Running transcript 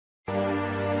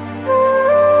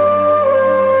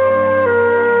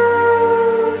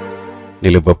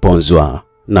Nilivyoponzwa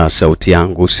na Sauti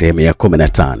Yangu sehemu ya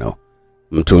 15.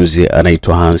 Mtunzi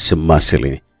anaitwa Hans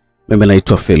Masili. Mimi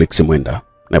naitwa Felix Mwenda.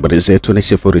 Nambari zetu ni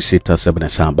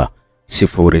 0677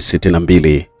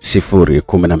 062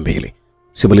 012.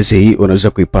 Simulizi hii unaweza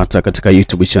kuipata katika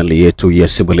YouTube channel yetu ya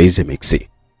Simulizi Mix.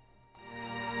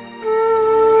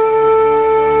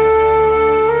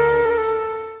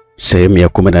 Sehemu ya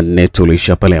 14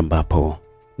 tulisha pale ambapo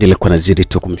nilikuwa nazidi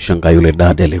tu kumshangaa yule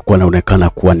dada aliyekuwa anaonekana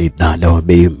kuwa ni dada wa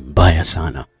bei mbaya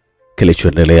sana.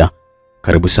 Kilichoendelea,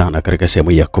 karibu sana katika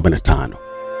sehemu ya 15.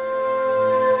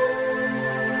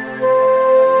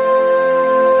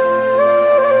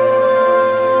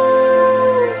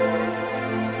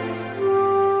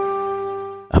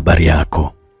 Habari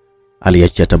yako?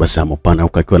 Aliacha tabasamu pana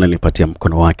huku akiwa ananipatia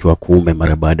mkono wake wa kuume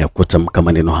mara baada ya kutamka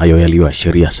maneno hayo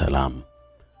yaliyoashiria salamu.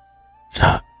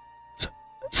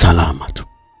 Salama tu,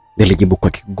 nilijibu kwa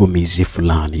kigumizi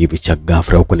fulani hivi cha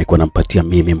ghafla huku nilikuwa nampatia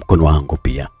mimi mkono wangu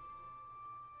pia.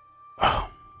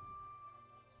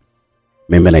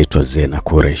 Mimi naitwa Zena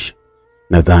Kuresh.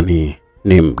 Nadhani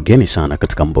ni mgeni sana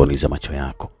katika mboni za macho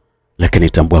yako, lakini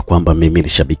tambua kwamba mimi ni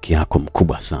shabiki yako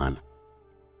mkubwa sana.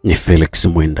 Ni Felix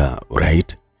Mwenda,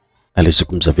 right?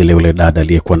 Alizungumza vile yule dada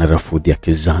aliyekuwa na rafudhi ya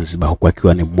Kizanzibar huku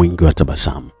akiwa ni mwingi wa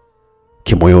tabasamu.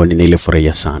 Kimoyoni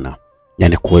nilifurahia sana,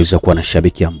 yani kuweza kuwa na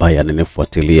shabiki ambaye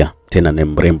ananifuatilia tena ni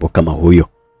mrembo kama huyo.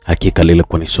 Hakika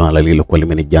lilikuwa ni swala lililokuwa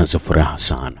limenijaza furaha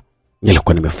sana.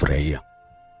 Nilikuwa nimefurahia.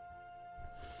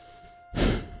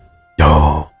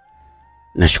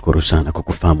 Nashukuru sana kwa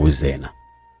kufahamu Zena.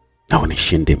 Na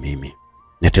unishinde mimi.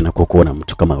 Na tena kwa kuona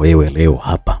mtu kama wewe leo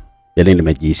hapa. Yani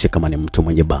nimejihisi kama ni mtu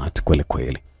mwenye bahati kweli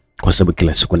kweli. Kwa sababu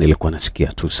kila siku nilikuwa nasikia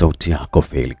tu sauti yako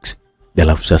Felix.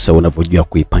 Alafu sasa unavyojua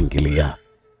kuipangilia.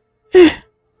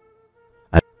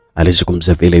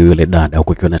 Alizungumza vile yule dada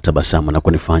huku akiwa na tabasamu na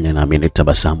kunifanya na mimi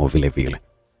tabasamu vile vile.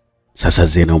 Sasa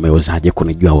Zena, umewezaje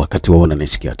kunijua wakati wewe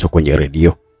unanisikia tu kwenye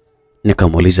redio?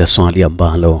 Nikamuuliza swali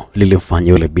ambalo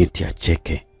lilimfanya yule binti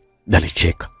acheke.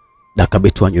 Alicheka.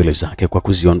 Akabitoa nywele zake kwa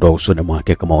kuziondoa usoni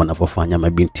mwake kama wanavyofanya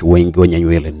mabinti wengi wenye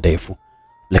nywele ndefu.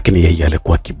 Lakini yeye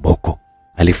alikuwa kiboko.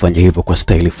 Alifanya hivyo kwa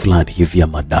staili fulani hivi ya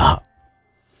madaha.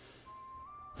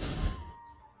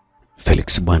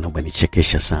 Felix bwana,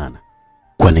 umenichekesha sana.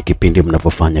 Kwani kipindi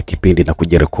mnavyofanya kipindi na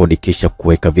kujirekodi kisha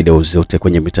kuweka video zote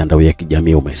kwenye mitandao ya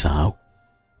kijamii umesahau?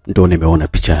 Ndio nimeona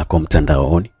picha yako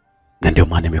mtandaoni na ndio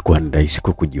maana nimekuwa ndahisi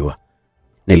kukujua.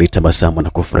 Nilitabasamu na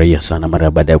kufurahia sana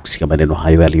mara baada ya kusikia maneno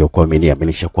hayo aliyokuwa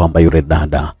ameniaminisha kwamba yule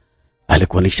dada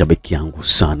alikuwa ni shabiki yangu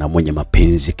sana mwenye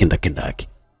mapenzi kindakindaki.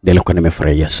 Nilikuwa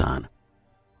nimefurahia sana.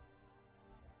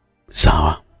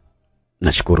 Sawa.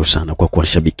 Nashukuru sana kwa kuwa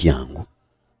shabiki yangu.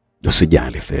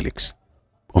 Usijali Felix.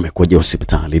 Umekuja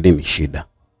hospitali ni shida?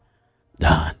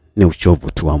 Ni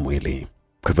uchovu tu wa mwili.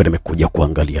 Kwa hivyo nimekuja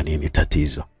kuangalia nini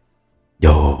tatizo.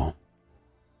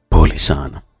 Pole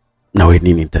sana. Nawe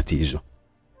nini tatizo?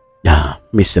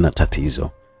 Mimi sina tatizo.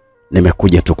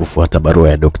 Nimekuja tu kufuata barua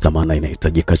ya daktari maana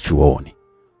inahitajika chuoni.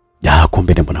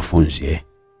 Kumbe ni mwanafunzi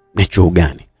Ni chuo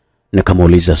gani?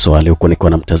 Nikamuuliza swali huko niko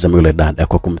namtazama yule dada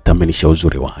kwa kumthaminisha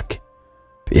uzuri wake.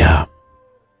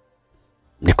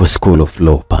 Niko School of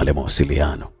Law pale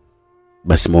mawasiliano.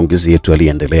 Basi maongezi yetu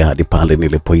yaliendelea hadi pale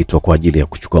nilipoitwa kwa ajili ya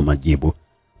kuchukua majibu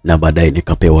na baadaye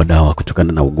nikapewa dawa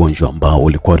kutokana na ugonjwa ambao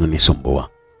ulikuwa unanisumbua.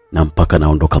 Na mpaka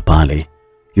naondoka pale,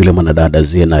 yule mwanadada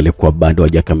Zena alikuwa bado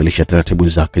hajakamilisha taratibu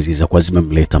zake zilizokuwa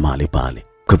zimemleta mahali pale.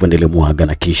 Kwa hivyo nilimuaga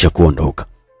na kisha kuondoka.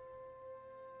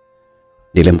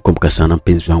 Nilimkumbuka sana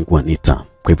mpenzi wangu Anita.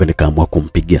 Kwa hivyo nikaamua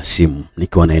kumpigia simu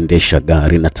nikiwa naendesha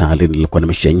gari na tayari nilikuwa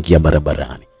nimeshaingia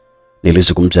barabarani.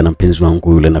 Nilizungumza na mpenzi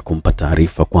wangu yule na kumpa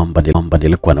taarifa kwamba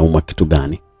nilikuwa naumwa kitu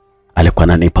gani. Alikuwa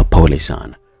ananipa pole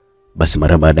sana. Basi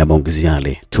mara baada ya maongezi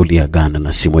yale tuliagana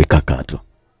na simu ikakatwa.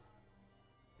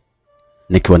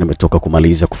 Nikiwa nimetoka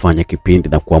kumaliza kufanya kipindi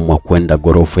na kuamua kwenda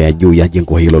ghorofa ya juu ya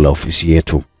jengo hilo la ofisi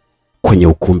yetu kwenye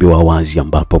ukumbi wa wazi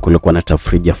ambapo kulikuwa na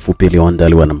tafrija fupi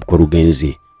iliyoandaliwa na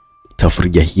mkurugenzi.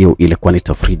 Tafrija hiyo ilikuwa ni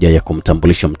tafrija ya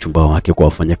kumtambulisha mchumba wake kwa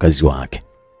wafanyakazi wake.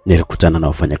 Nilikutana na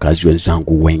wafanyakazi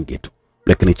wenzangu wengi tu,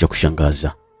 lakini cha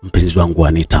kushangaza mpenzi wangu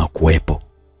Anita hakuwepo.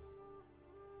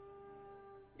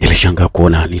 Nilishangaa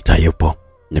kuona Anita yupo.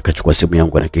 Nikachukua simu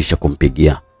yangu na kisha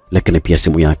kumpigia, lakini pia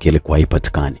simu yake ilikuwa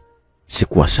haipatikani.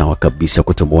 Sikuwa sawa kabisa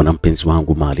kutomuona mpenzi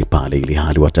wangu mahali pale ili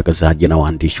hali watangazaji na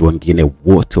waandishi wengine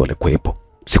wote walikuwepo.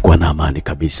 Sikuwa na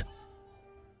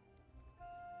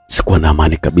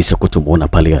amani kabisa kutomuona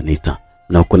pale Anita,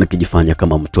 na huko nikijifanya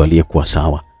kama mtu aliyekuwa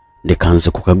sawa.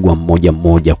 Nikaanza kukagua mmoja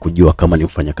mmoja kujua kama ni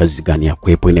mfanyakazi gani ya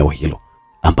kuwepo eneo hilo,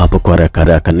 ambapo kwa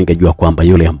haraka ningejua kwamba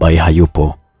yule ambaye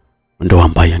hayupo ndo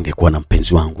ambaye angekuwa na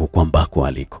mpenzi wangu kwa ambako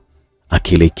aliko.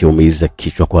 akili ikiumiza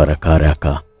kichwa kwa haraka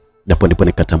haraka. Ndipo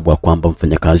nikatambua kwamba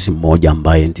mfanyakazi mmoja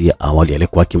ambaye ndiye awali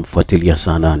alikuwa akimfuatilia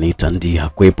sana Anita ndiye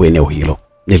hakuwepo eneo hilo.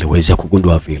 Niliweza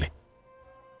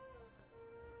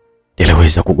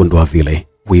kugundua vile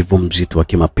wivu mzito wa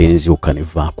kimapenzi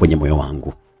ukanivaa kwenye moyo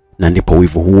wangu, na ndipo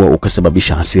wivu huo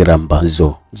ukasababisha hasira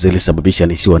ambazo zilisababisha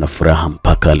nisiwe na furaha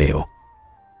mpaka leo.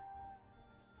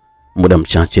 Muda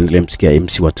mchache nilimsikia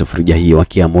MC wa tafrija hiyo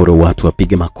akiamuru watu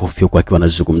wapige makofi huku akiwa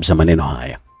anazungumza maneno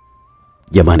haya: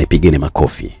 jamani, pigeni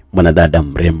makofi, mwanadada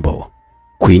mrembo,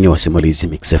 queen wa Simulizi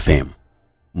Mix FM,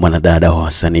 mwanadada wa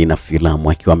wasanii na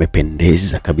filamu akiwa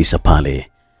amependeza kabisa pale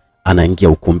anaingia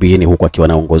ukumbini huku akiwa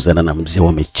anaongozana na mzee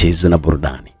wa michezo na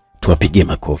burudani. Tuwapige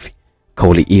makofi.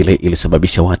 Kauli ile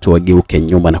ilisababisha watu wageuke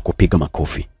nyuma na kupiga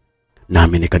makofi.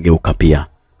 Nami nikageuka pia.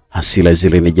 Hasira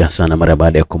zilinijaa sana mara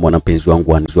baada ya kumwona mpenzi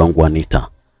wangu Anita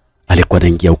alikuwa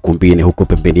anaingia ukumbini, huko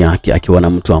pembeni yake akiwa na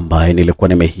mtu ambaye nilikuwa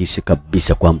nimehisi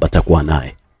kabisa kwamba atakuwa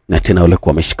naye, na tena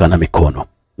walikuwa wameshikana mikono.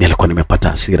 Nilikuwa nimepata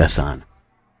hasira sana.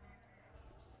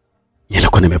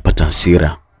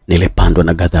 Nilipandwa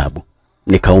na ghadhabu.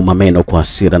 Nikauma meno kwa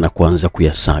hasira na kuanza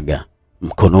kuyasaga.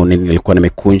 Mkononi nilikuwa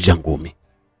nimekunja ngumi.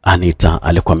 Anita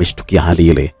alikuwa ameshtukia hali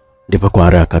ile, ndipo kwa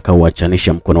haraka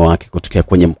akauachanisha mkono wake kutokea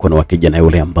kwenye mkono wa kijana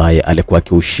yule ambaye alikuwa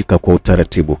akiushika kwa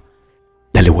utaratibu.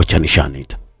 Aliuachanisha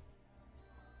Anita.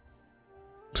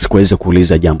 Sikuweza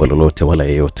kuuliza jambo lolote wala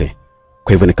yeyote.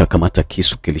 Kwa hivyo nikakamata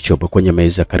kisu kilichopo kwenye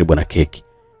meza karibu na keki.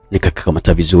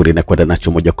 Nikakamata vizuri na kwenda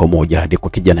nacho moja kwa moja hadi kwa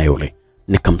kijana yule.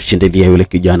 Nikamshindilia yule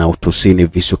kijana utusini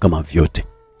visu kama vyote.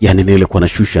 Yaani nilikuwa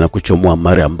nashusha na kuchomoa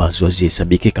mara ambazo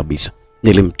hazihesabiki kabisa.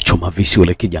 Nilimchoma visu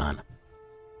yule kijana.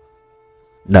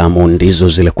 Damu ndizo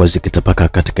zilikuwa zikitapaka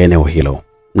katika eneo hilo,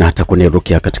 na hata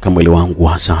kunirukia katika mwili wangu,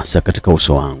 hasa katika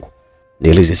uso wangu.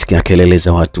 Nilizisikia kelele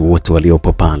za watu wote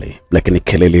waliopo pale, lakini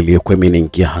kelele iliyokuwa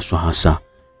imeniingia hasa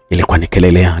ilikuwa ni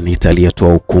kelele ya Anita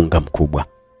aliyetoa ukunga mkubwa.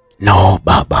 No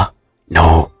baba,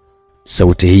 no.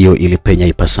 Sauti hiyo ilipenya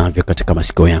ipasavyo katika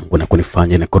masikio yangu na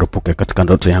kunifanya nikurupuke katika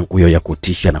ndoto yangu hiyo ya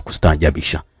kutisha na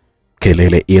kustaajabisha.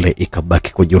 Kelele ile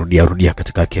ikabaki kujirudia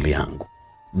katika akili yangu.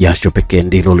 Jasho pekee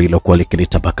ndilo lilokuwa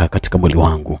likinitapaka katika mwili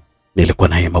wangu. Nilikuwa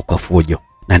na hema kwa fujo,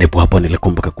 na ndipo hapo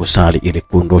nilikumbuka kusali ili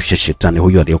kuondosha shetani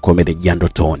huyo aliyokuwa amenijia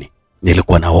ndotoni.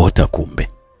 Nilikuwa naota kumbe.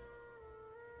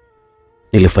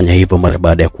 Nilifanya hivyo mara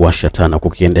baada ya kuwasha taa na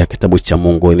kukiendea kitabu cha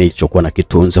Mungu nilichokuwa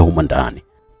nakitunza humo ndani.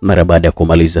 Mara baada ya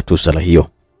kumaliza tu sala hiyo,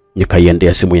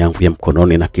 nikaiendea simu yangu ya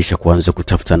mkononi na kisha kuanza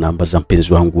kutafuta namba za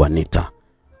mpenzi wangu Anita.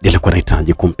 Nilikuwa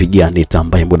nahitaji kumpigia Anita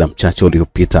ambaye muda mchache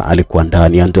uliopita alikuwa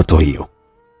ndani ya ndoto hiyo.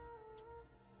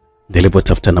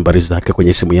 Nilipotafuta nambari zake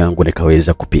kwenye simu yangu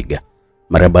nikaweza kupiga.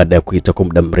 Mara baada ya kuita kwa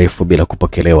muda mrefu bila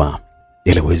kupokelewa,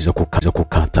 niliweza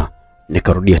kukata.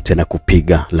 Nikarudia tena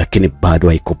kupiga, lakini bado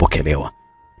haikupokelewa.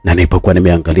 Na nilipokuwa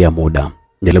nimeangalia muda,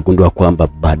 niligundua kwamba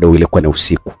bado ilikuwa ni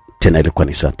usiku. Tena ilikuwa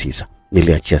ni saa 9.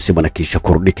 Niliachia simu na kisha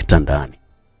kurudi kitandani.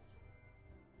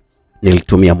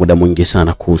 Nilitumia muda mwingi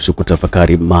sana kuhusu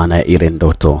kutafakari maana ya ile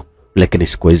ndoto, lakini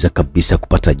sikuweza kabisa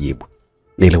kupata jibu.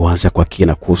 Niliwaza kwa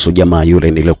kina kuhusu jamaa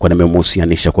yule nilikuwa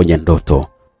nimemhusianisha kwenye ndoto,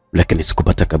 lakini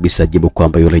sikupata kabisa jibu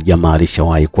kwamba yule jamaa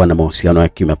alishawahi kuwa na mahusiano ya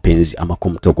kimapenzi ama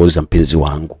kumtogoza mpenzi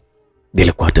wangu.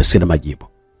 Nilikuwa hata sina majibu.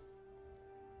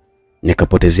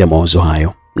 Nikapotezea mawazo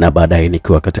hayo, na baadaye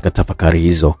nikiwa katika tafakari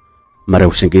hizo, mara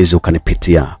usingizi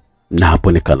ukanipitia na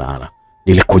hapo nikalala.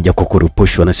 Nilikuja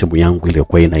kukurupushwa na simu yangu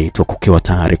iliyokuwa inaitwa kukiwa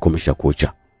tayari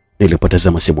kumeshakucha.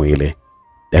 Nilipotazama simu ile.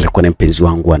 Alikuwa ni mpenzi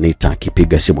wangu Anita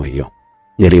akipiga simu hiyo.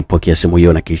 Nilipokea simu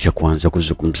hiyo na kisha kuanza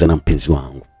kuzungumza na mpenzi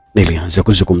wangu. Nilianza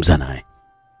kuzungumza naye.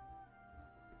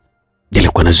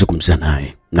 Nilikuwa nazungumza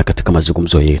naye, na katika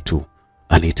mazungumzo yetu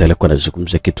Anita alikuwa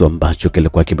anazungumza kitu ambacho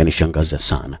kilikuwa kimenishangaza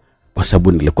sana, kwa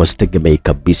sababu nilikuwa sitegemei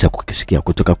kabisa kukisikia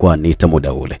kutoka kwa Anita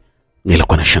muda ule.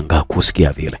 Nilikuwa nashangaa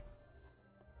kusikia vile.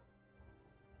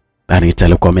 Anita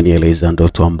alikuwa amenieleza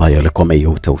ndoto ambayo alikuwa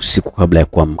ameiota usiku kabla ya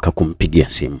kuamka kumpigia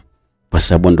simu, kwa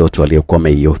sababu ndoto aliyokuwa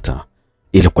ameiota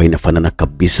ilikuwa inafanana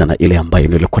kabisa na ile ambayo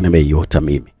nilikuwa nimeiota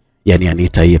mimi. Yaani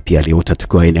Anita yeye pia aliota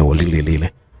tukiwa eneo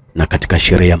lile na katika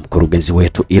sherehe ya mkurugenzi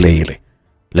wetu ile.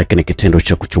 Lakini kitendo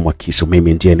cha kuchomwa kisu,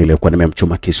 mimi ndiye nilikuwa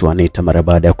nimemchoma kisu Anita mara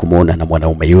baada ya kumuona na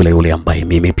mwanaume yule ambaye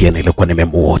mimi pia nilikuwa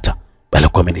nimemuota.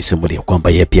 Alikuwa amenisimulia kwamba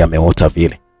yeye pia ameota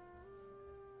vile.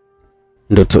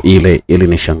 Ndoto ile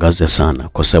ilinishangaza sana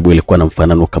kwa sababu ilikuwa na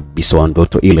mfanano kabisa wa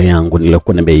ndoto ile yangu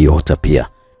nilikuwa nimeiota pia.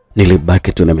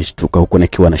 Nilibaki tu nimeshtuka huko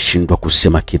nikiwa nashindwa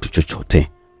kusema kitu chochote.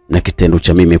 Na kitendo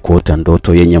cha mimi kuota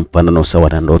ndoto yenye mfanano sawa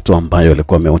na ndoto ambayo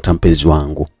alikuwa ameota mpenzi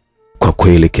wangu, kwa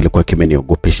kweli kilikuwa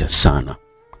kimeniogopesha sana.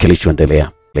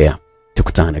 Kilichoendelea,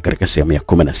 tukutane katika sehemu ya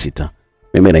 16.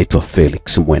 Mimi naitwa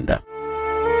Felix Mwenda.